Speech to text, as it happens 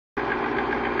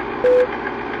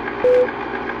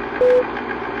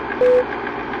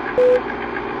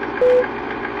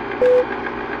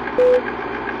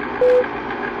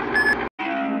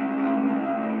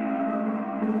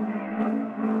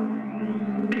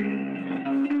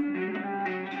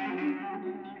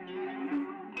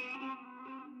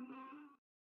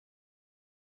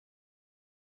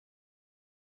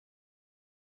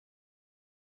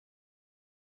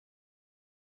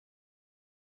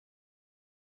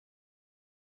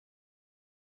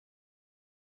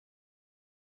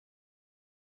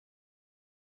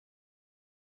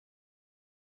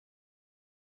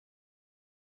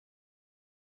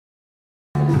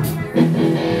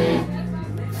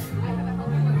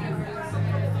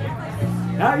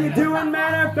How you doing,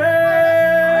 Manorfest?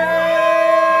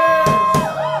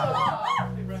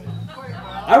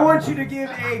 I want you to give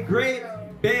a great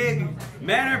big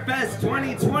Manorfest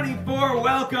 2024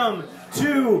 welcome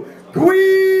to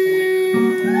Guiche!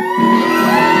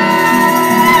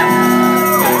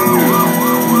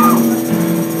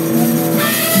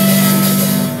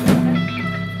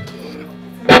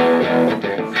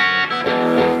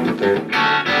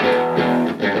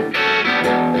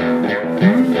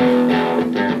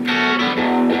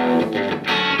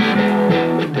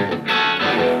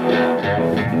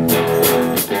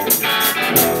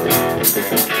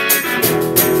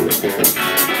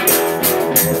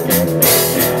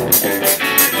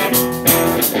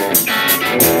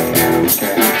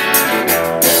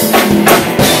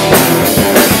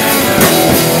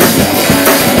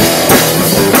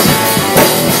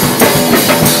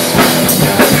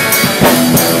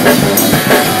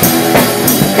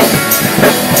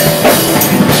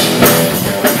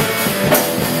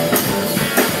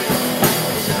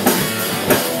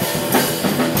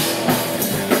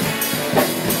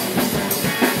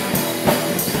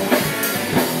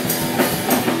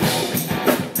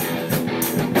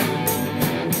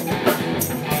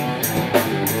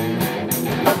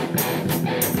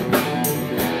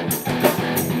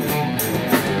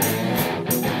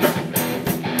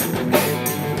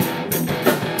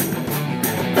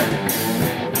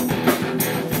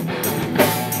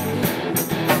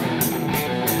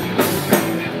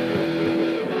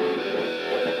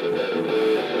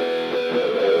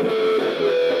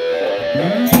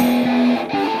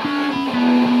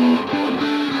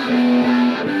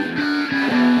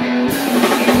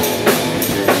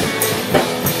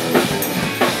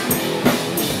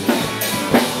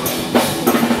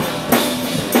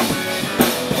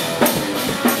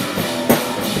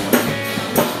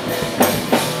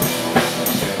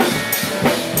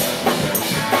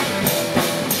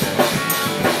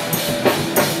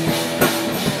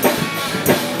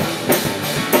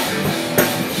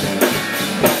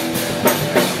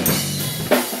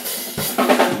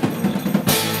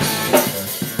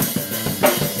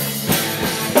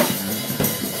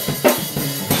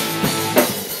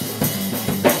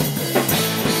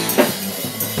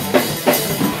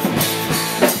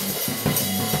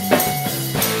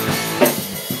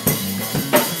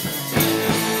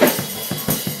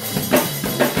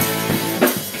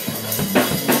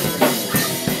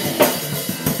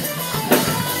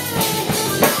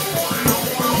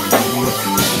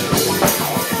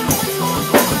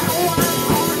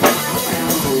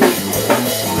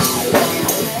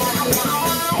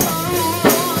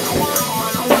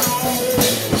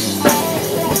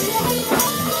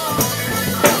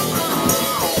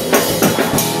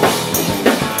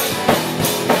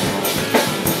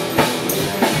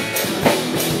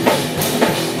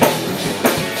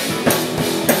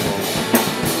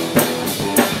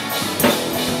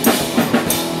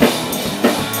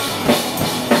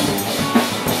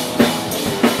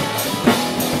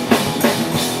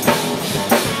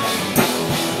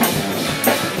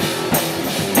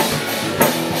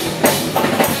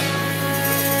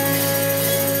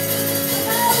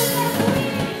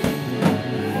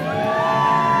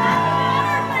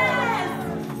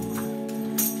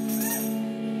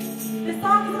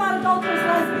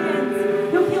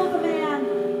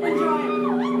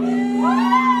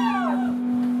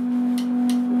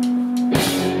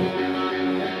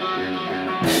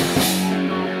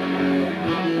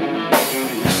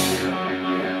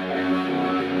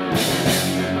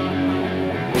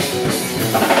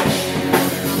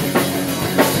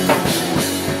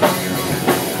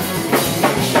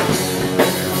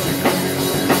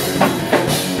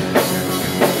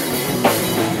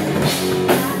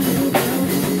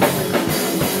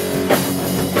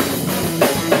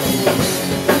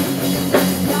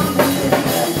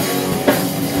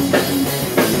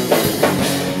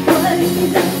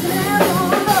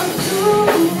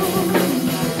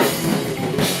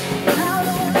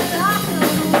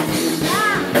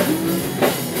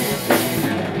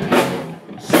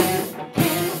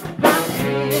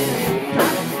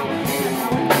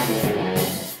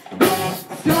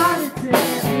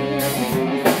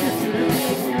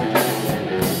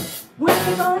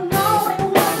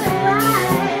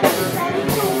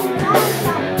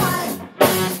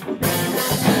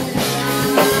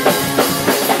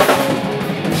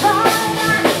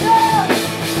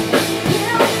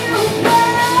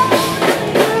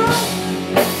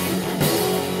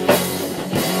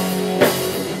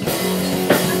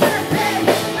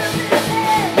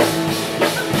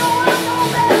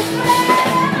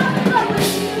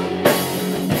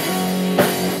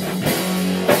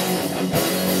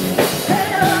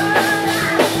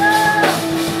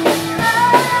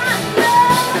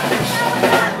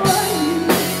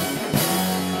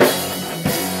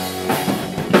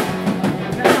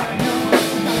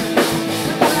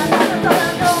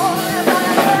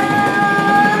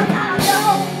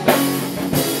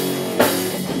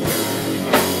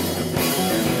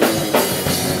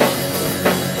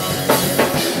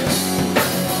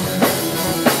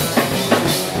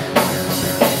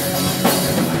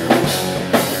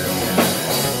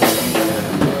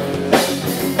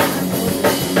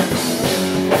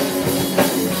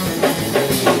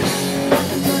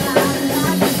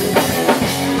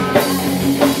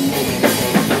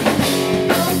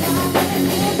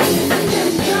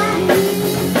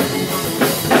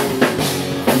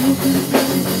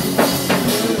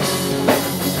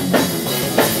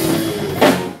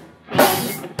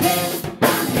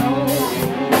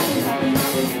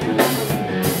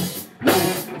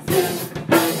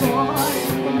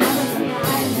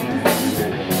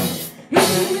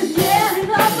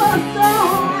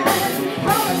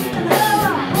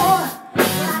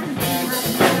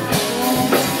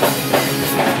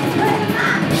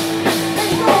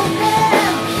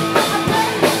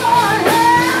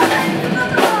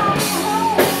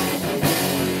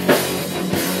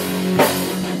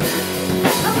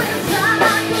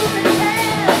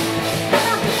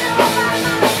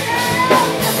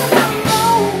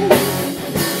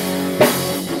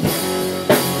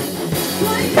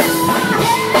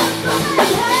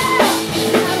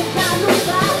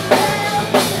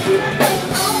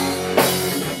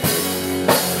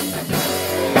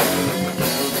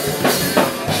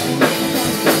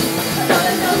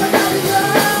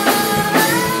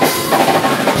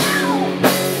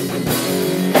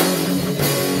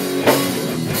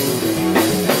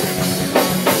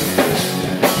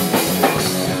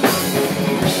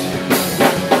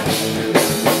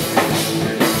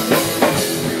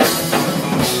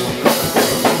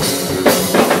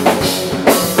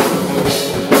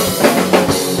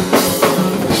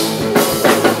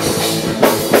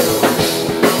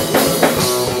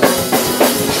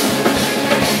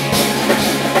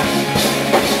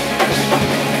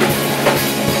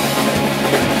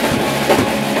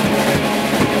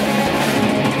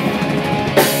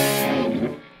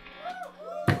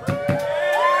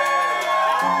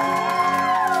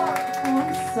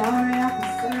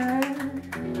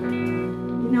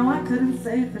 couldn't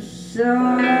say for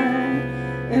sure.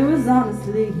 It was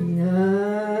honestly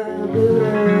a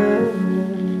blur.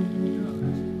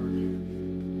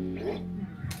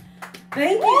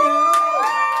 Thank you.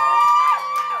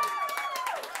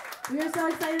 We are so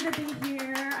excited to be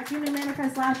here. I came to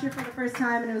Manorfest last year for the first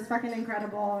time, and it was fucking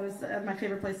incredible. It was my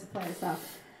favorite place to play. So,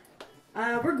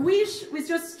 we're Guiche. We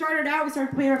just started out. We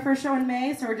started playing our first show in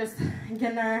May, so we're just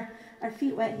getting our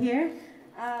feet wet here.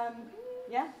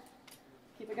 Yeah,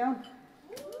 keep it going.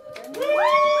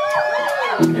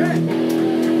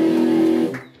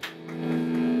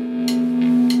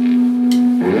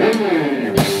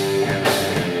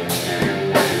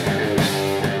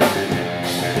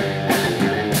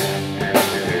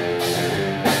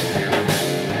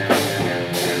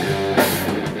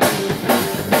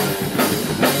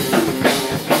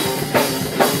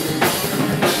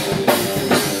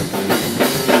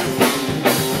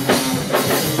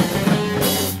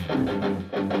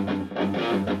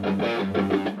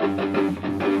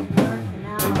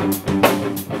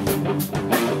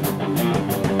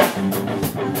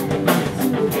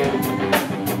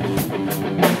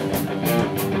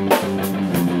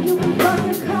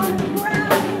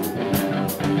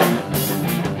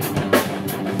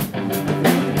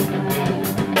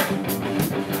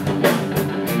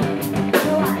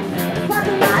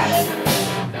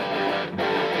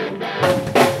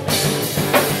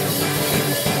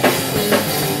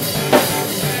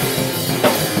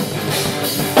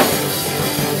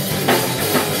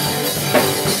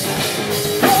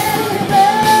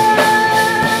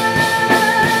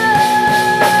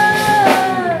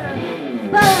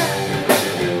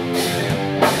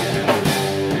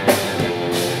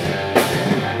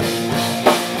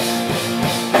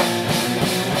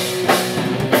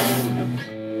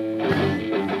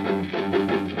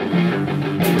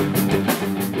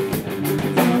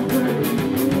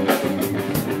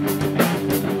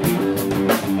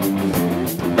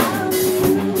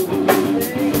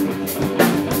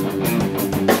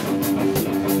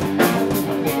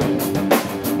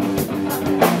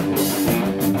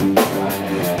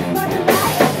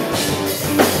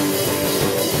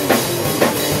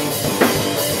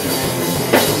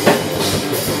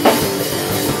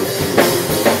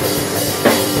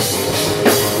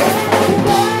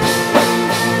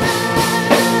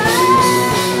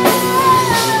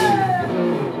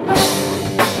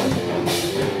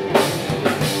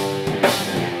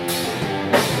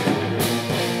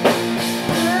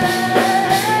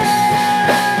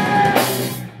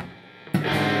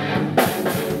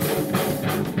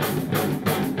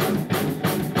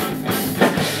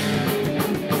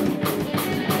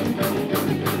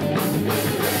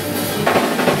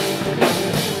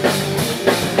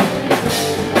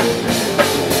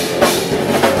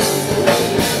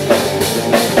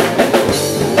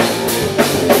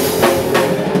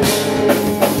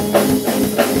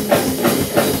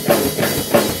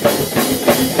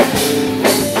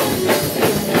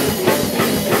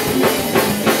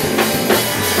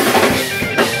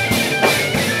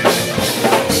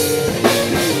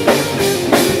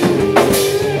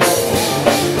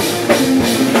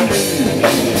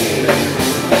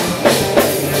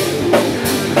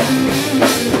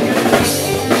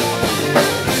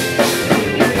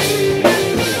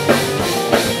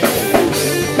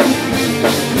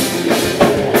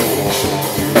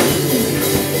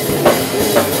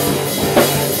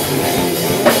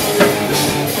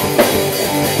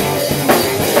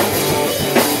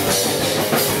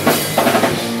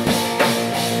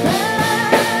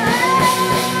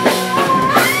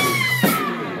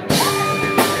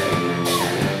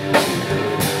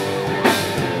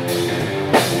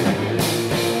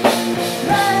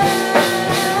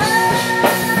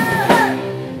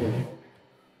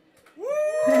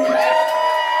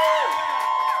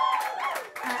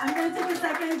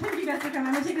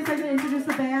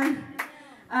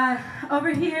 Over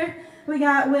here, we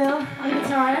got Will on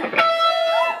guitar.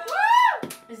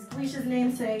 This is Guiche's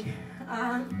namesake.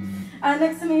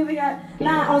 Next to me, we got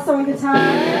Matt also on guitar.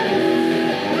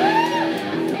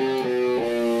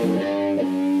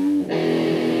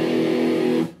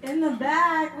 In the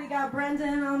back, we got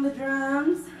Brendan on the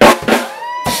drums.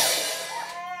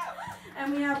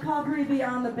 And we have Paul Kirby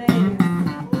on the bass.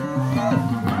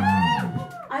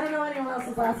 I don't know anyone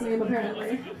else's last name,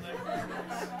 apparently.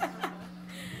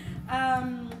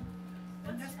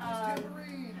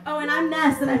 Oh, and I'm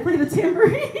Ness, and I play the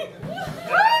tambourine.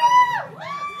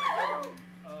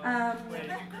 Alright,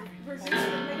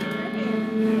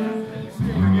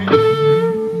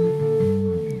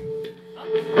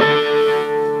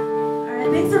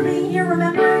 thanks for being here.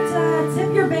 Remember to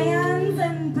tip your bands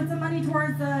and put some money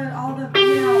towards all the,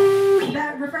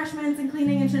 refreshments.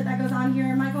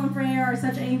 are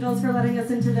such angels for letting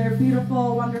us into their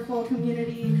beautiful, wonderful,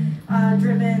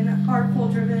 community-driven,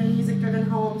 artful-driven, music-driven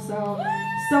home. So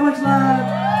much love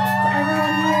to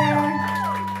everyone here.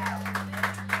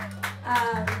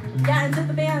 Yeah, and to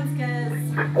the bands, because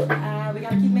we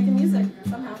gotta keep making music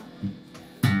somehow.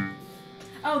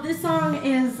 Oh, this song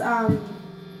is,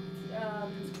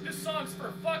 This song's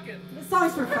for fucking. this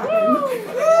song's for fucking.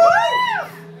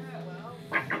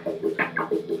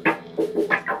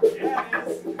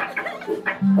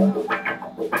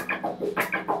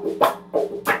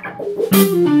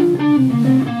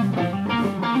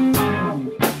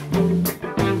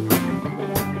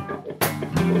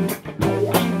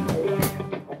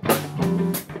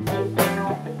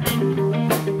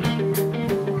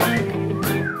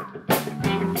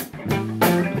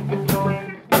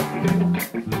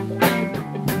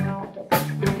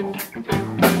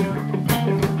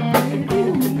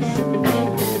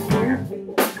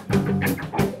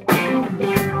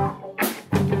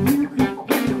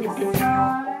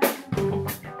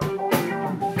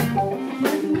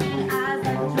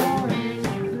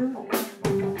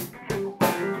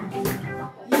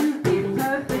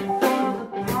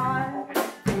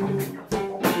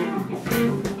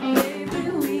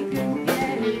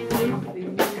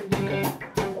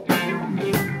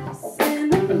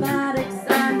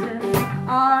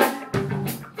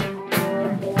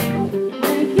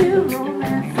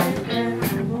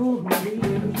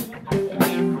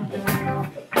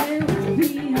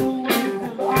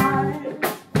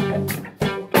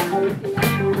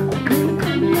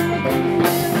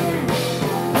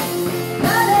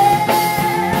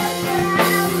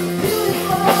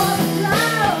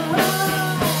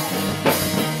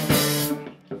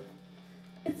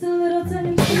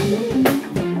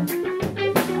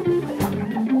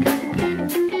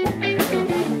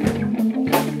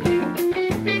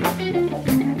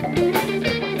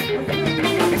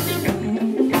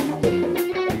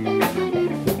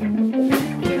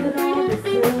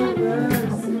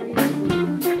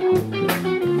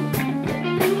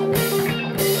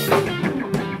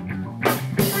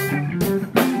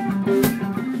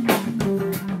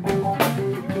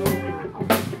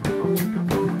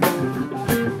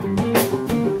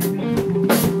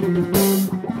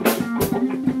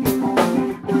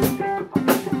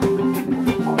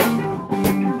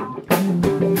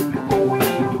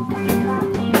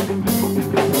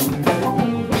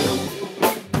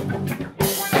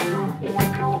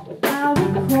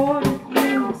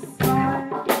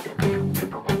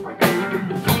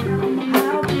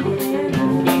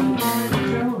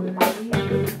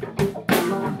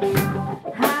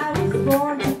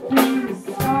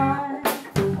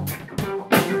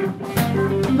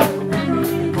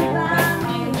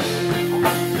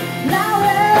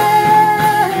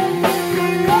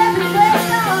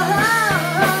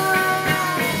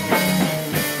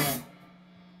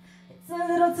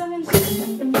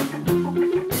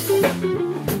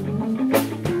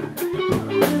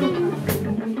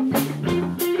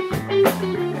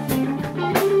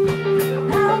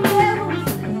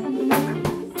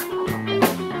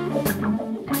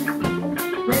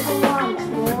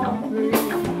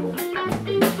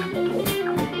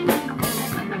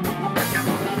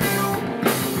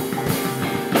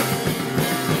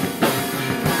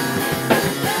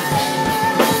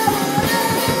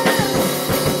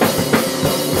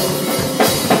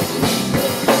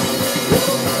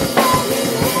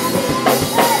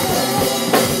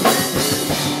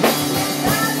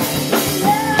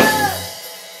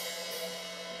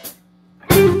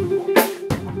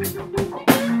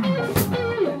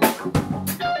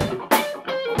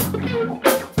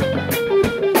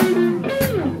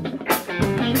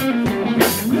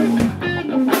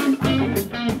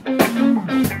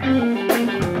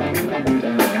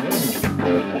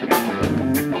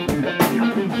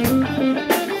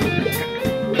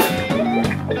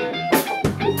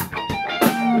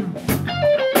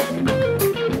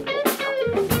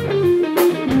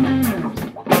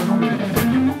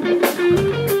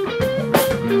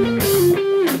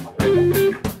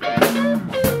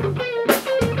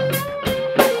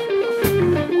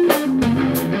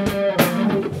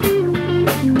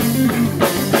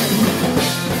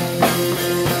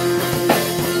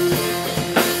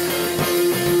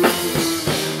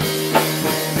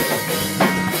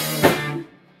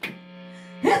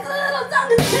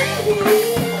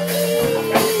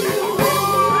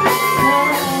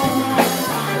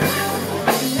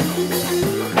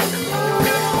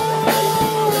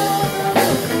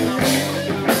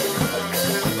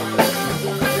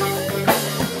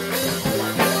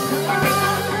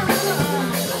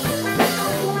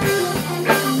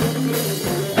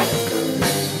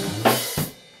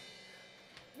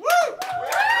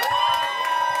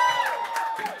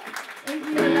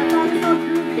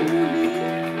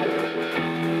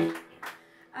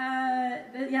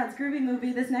 yeah, it's Groovy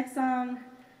Movie. This next song,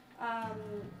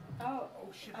 Oh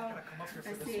shit, I gotta come up here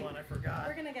for this one, I forgot.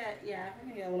 We're gonna get a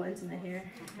little intimate here.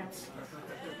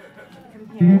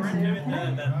 More intimate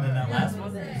than that last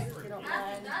one?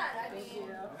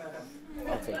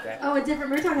 I'll take that. Oh, a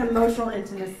different, we're talking emotional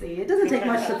intimacy. It doesn't take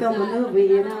much to film a movie,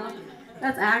 you know?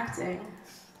 That's acting.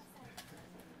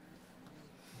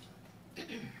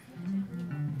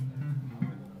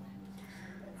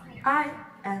 I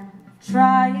am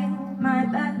trying my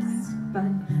best, but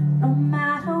no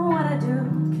matter what I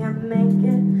do, can't make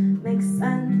it make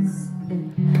sense.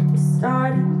 It's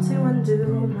starting to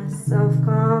undo my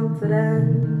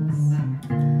self-confidence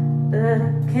that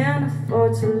I can't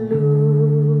afford to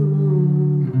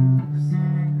lose.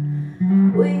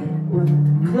 We were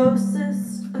the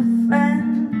closest of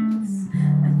friends. I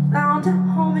found a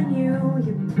home in you,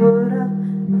 you put up a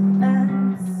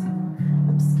fence,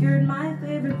 obscured my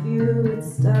favorite view,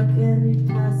 it's stuck in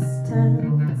past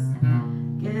tense,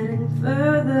 getting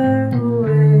further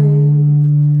away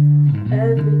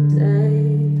every day.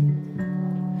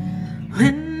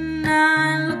 When I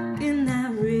look in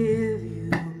that rearview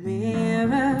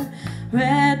mirror,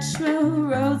 retro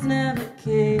roads never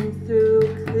came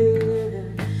through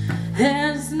clear.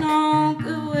 There's no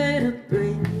good way to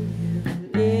bring you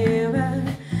nearer.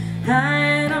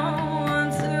 I don't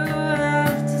want to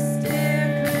have to steer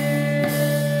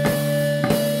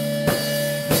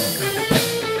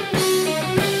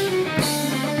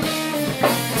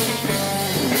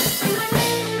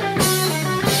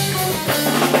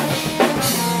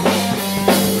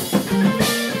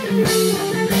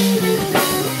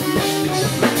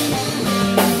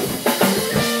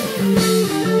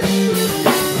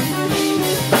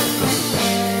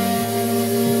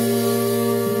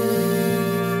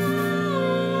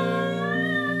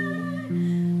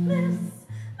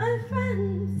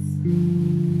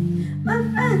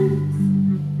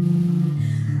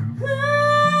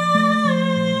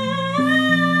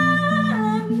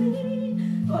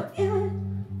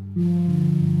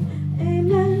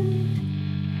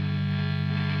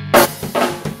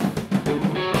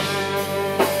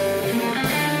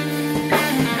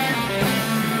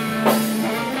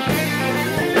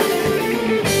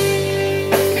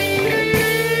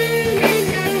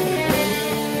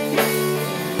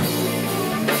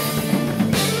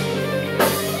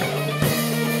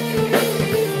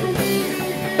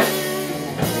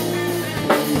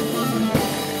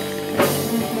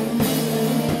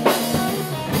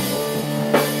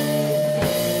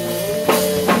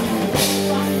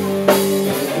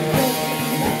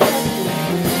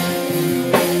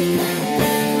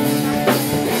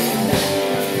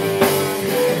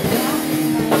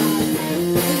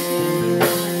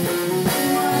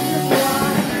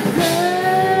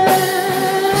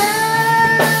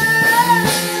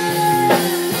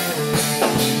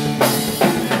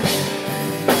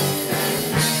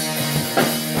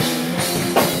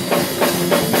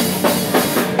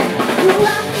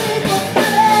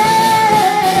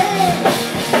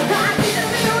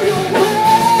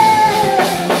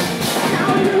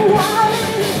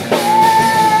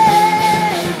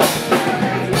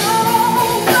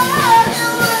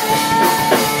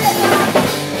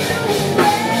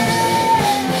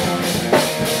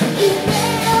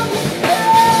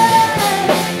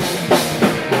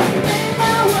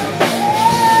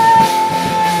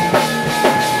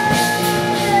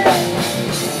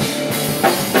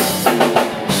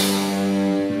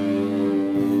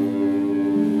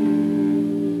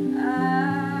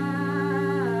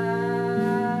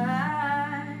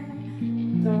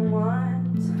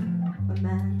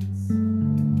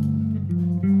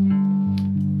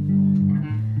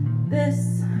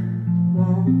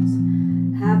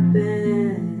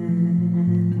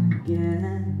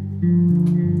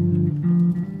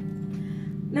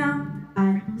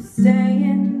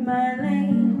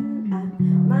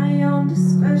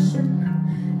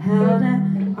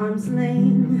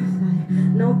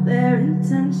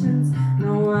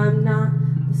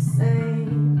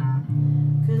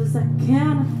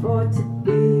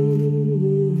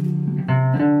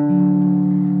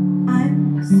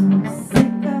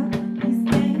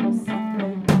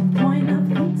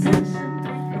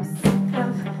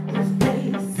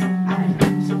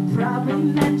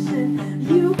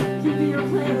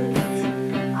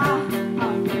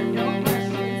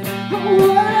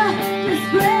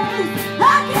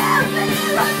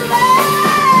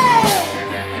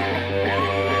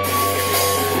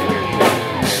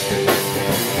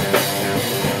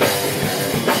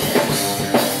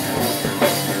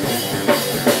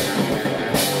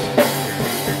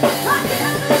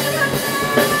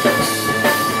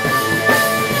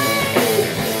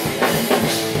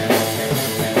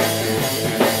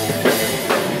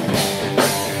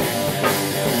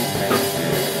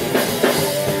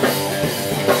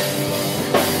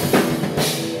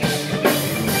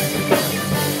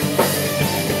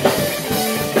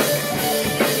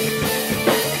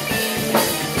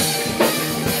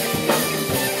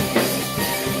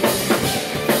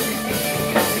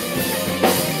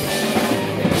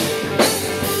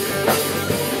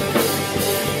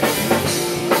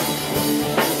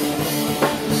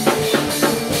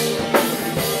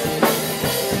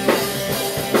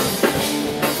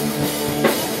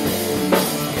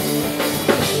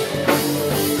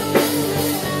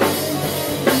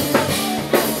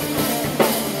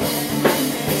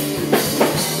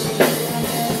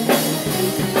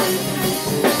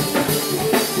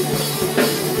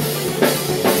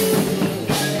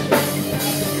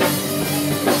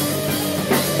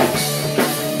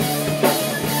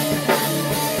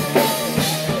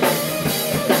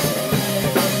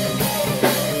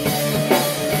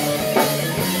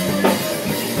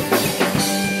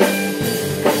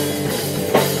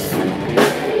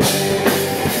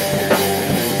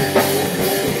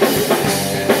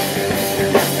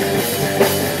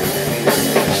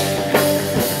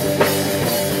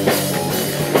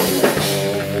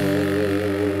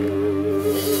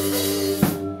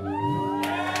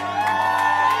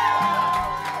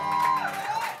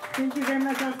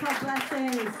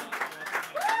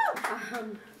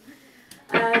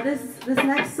This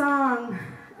next song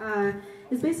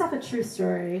is based off a true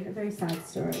story, a very sad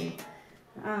story.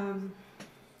 Our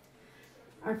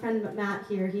friend Matt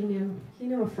here, he knew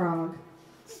a frog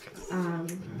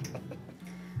that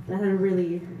had a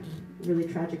really, really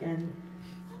tragic end.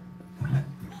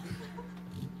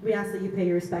 We ask that you pay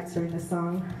your respects during this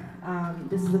song.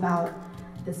 This is about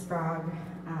this frog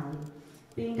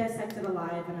being dissected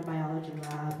alive in a biology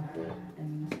lab,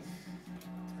 and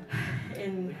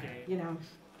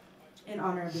in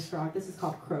honor of this frog. This is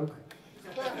called Croak.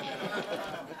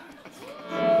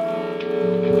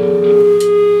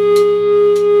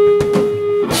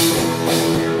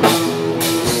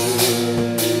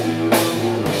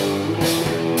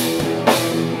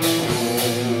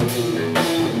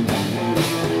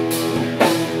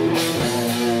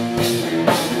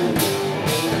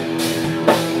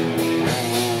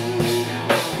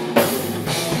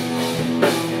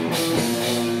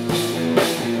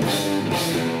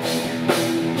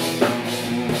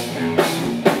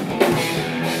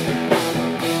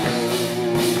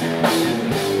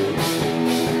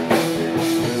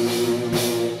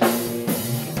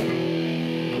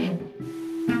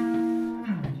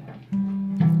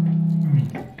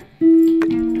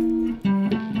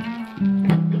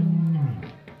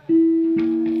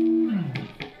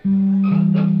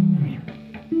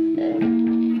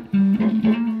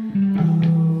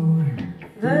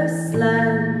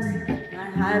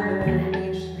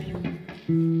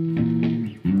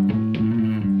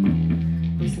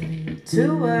 To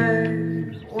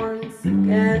work once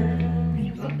again.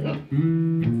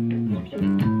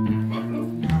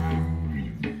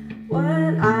 What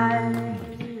I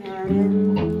had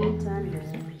intended,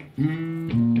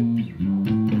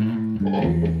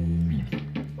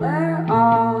 we're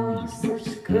all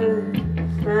such good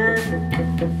friends.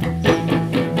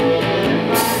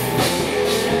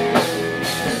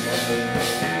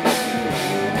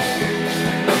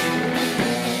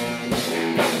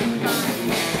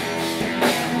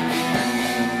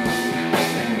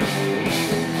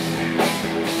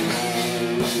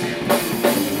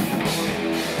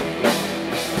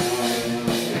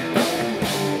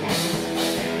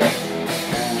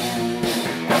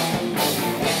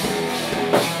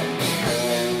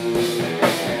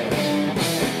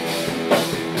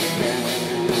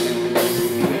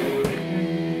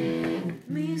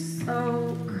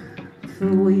 For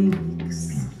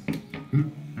weeks,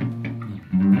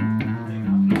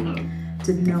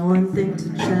 did no one think to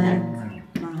check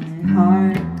my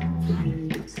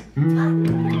heartbeat.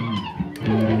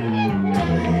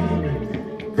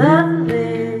 The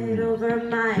lid over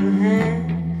my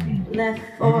head, left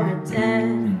for dead,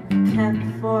 kept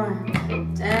for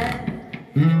dead,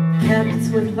 kept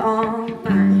with all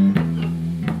my,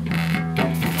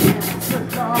 kept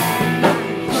with all my.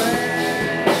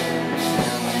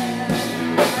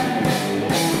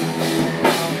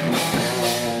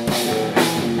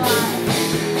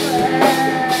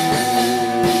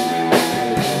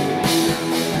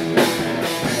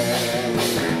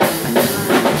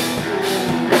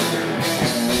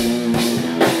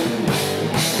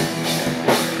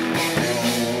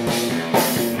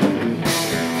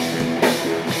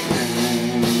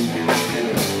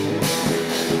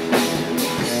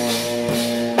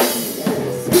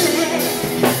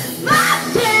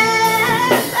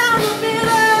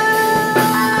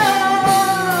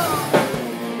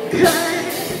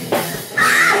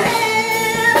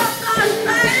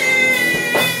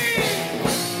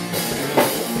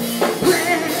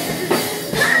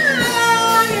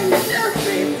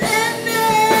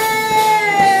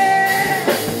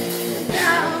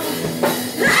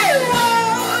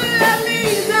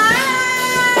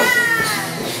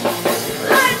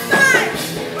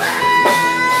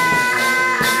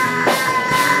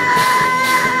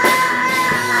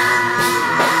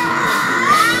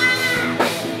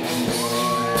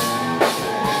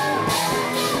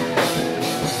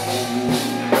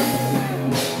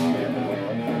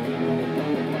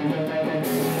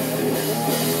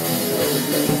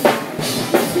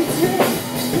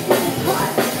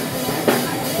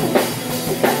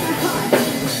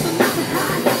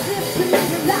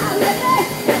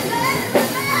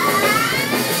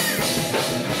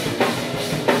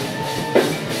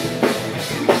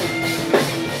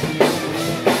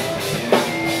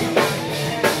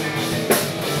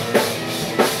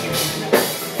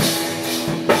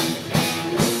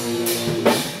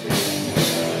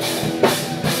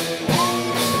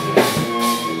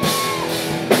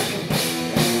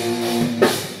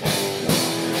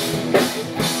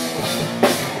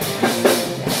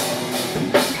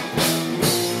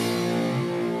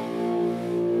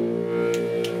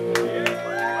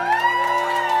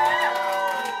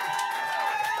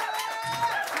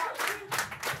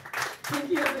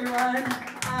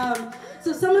 fun.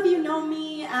 So some of you know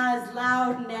me as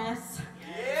Loud Nes.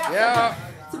 Yeah.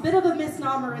 It's a bit of a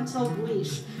misnomer until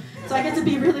Guiche. So I get to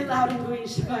be really loud in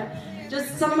Guiche, but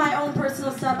just some of my own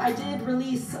personal stuff. I did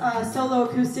release a solo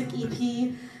acoustic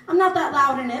EP. I'm not that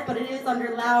loud in it, but it is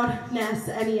under Loud Nes,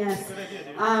 N-E-S,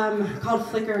 called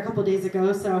Flicker a couple days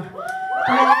ago. So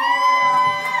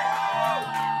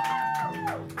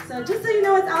just so you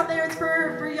know, it's out there. It's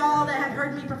for y'all that have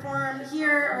heard me perform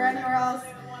here or anywhere else.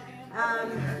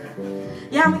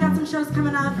 Yeah, we got some shows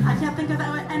coming up. I can't think of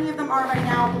what any of them are right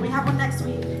now, but we have one next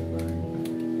week.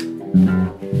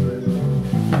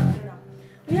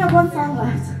 We have one song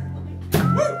left.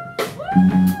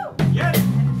 Yes.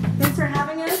 Thanks for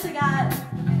having us. We got,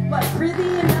 what,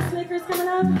 Prithee and Messmakers coming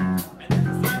up?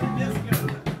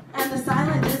 And the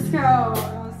Silent Disco.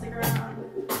 Oh, stick around.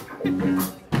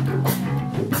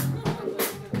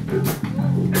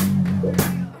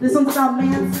 This one's about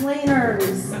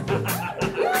mansplainers.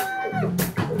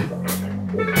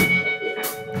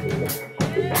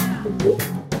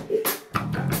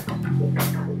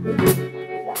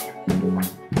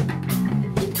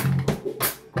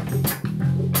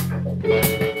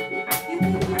 You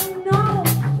think you know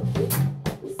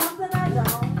something I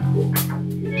don't?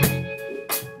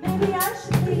 Maybe I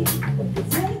should be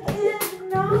taking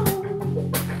notes.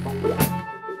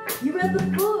 You read the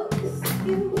books,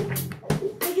 you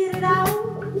figured it out.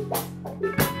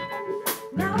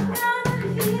 Now I'm gonna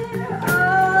hear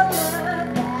all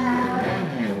about it.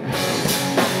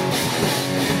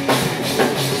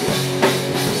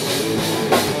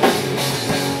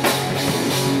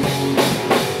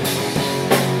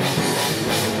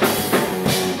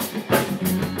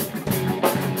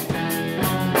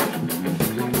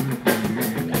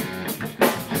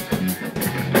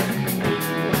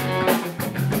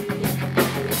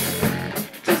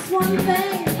 Just one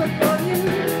thing before you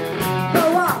go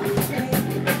off, babe.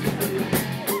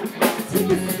 Take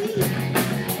a seat,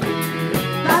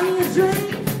 buy me a drink.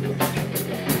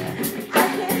 I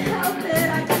can't help it,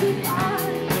 I keep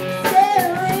on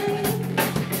staring.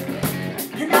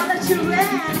 And now that you ran,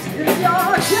 'cause you're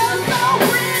just so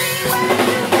pretty when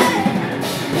you say,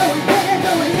 go ahead,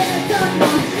 done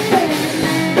your thing.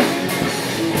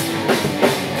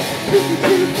 You can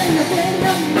choose anything you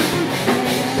want.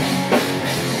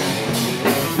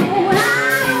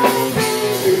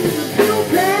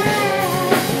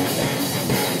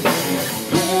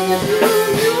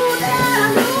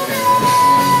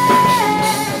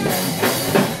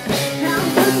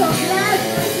 So glad